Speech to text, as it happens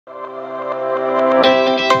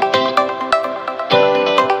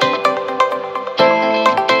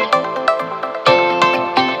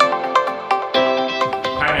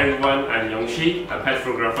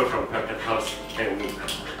house. And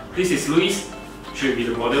this is Luis, she'll be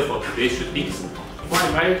the model for today's shootings. Why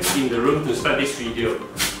am I in the room to start this video?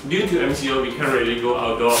 Due to MCO, we can't really go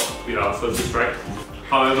outdoor with our furkids, right?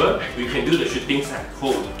 However, we can do the shootings at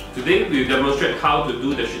home. Today, we'll demonstrate how to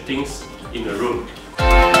do the shootings in the room.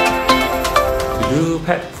 To do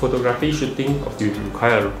pet photography shooting, you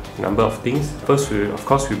require a number of things. First, of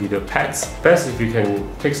course, will be the pets. Best if you can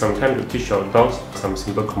take some time to teach your dogs some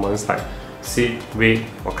simple commands like sit, wait,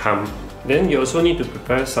 or come. Then you also need to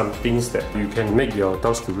prepare some things that you can make your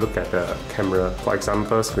dogs to look at the camera. For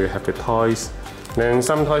example, we have the toys. Then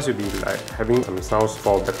some toys will be like having some sounds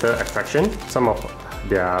for better attraction, some of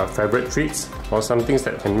their favorite treats, or some things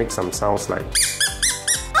that can make some sounds like.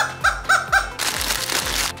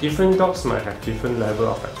 Different dogs might have different level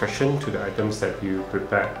of attraction to the items that you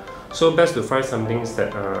prepare. So best to find some things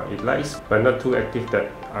that it likes, but not too active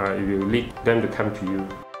that it will lead them to come to you.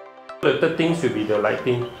 The third things will be the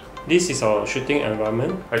lighting. This is our shooting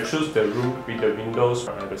environment. I choose the room with the windows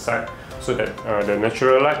at the side so that the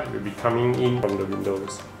natural light will be coming in from the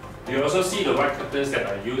windows. You also see the white curtains that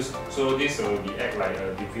I use, so this will be act like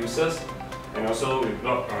diffusers, and also we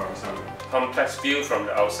block some complex view from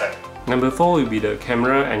the outside. Number 4 will be the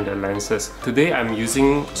camera and the lenses. Today I'm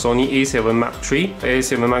using Sony A7 Mark III.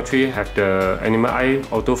 A7 Mark III have the Animal Eye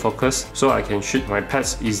Autofocus, so I can shoot my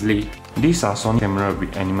pets easily. These are Sony camera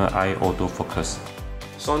with Animal Eye Autofocus.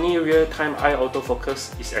 Sony Real-Time Eye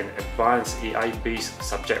Autofocus is an advanced AI-based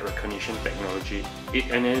subject recognition technology.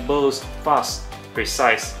 It enables fast,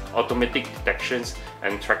 precise, automatic detections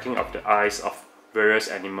and tracking of the eyes of various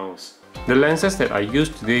animals. The lenses that I use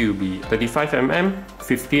today will be 35mm,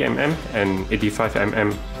 50mm and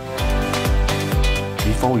 85mm.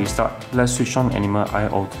 Before we start, let's switch on Animal Eye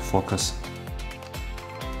Autofocus.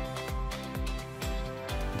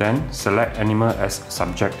 Then select Animal as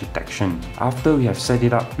subject detection. After we have set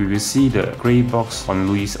it up, we will see the grey box on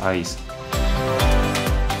Louis' eyes.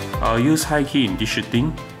 I'll use high key in this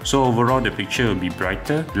shooting, so overall the picture will be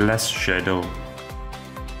brighter, less shadow.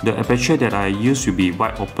 The aperture that I use will be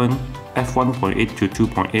wide open, f1.8 to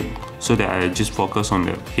 2.8, so that I just focus on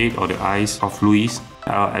the head or the eyes of Louis.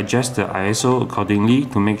 I'll adjust the ISO accordingly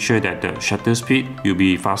to make sure that the shutter speed will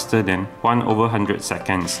be faster than 1/100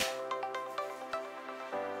 seconds.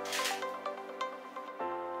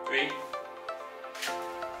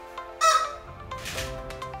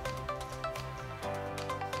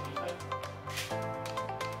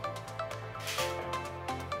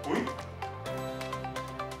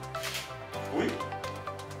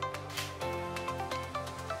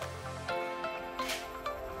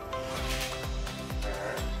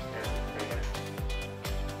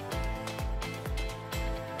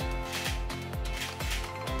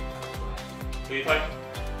 3.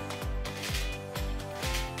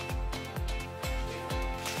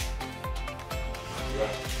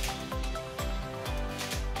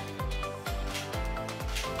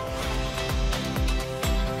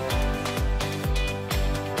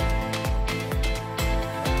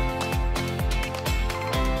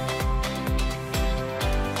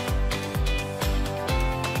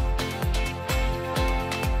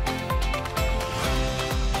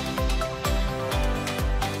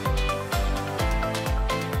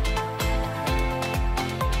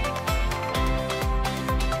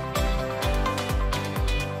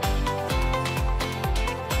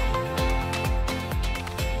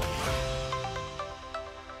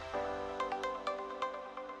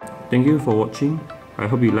 Thank you for watching. I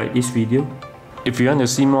hope you like this video. If you want to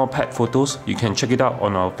see more pet photos, you can check it out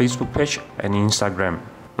on our Facebook page and Instagram.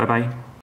 Bye bye.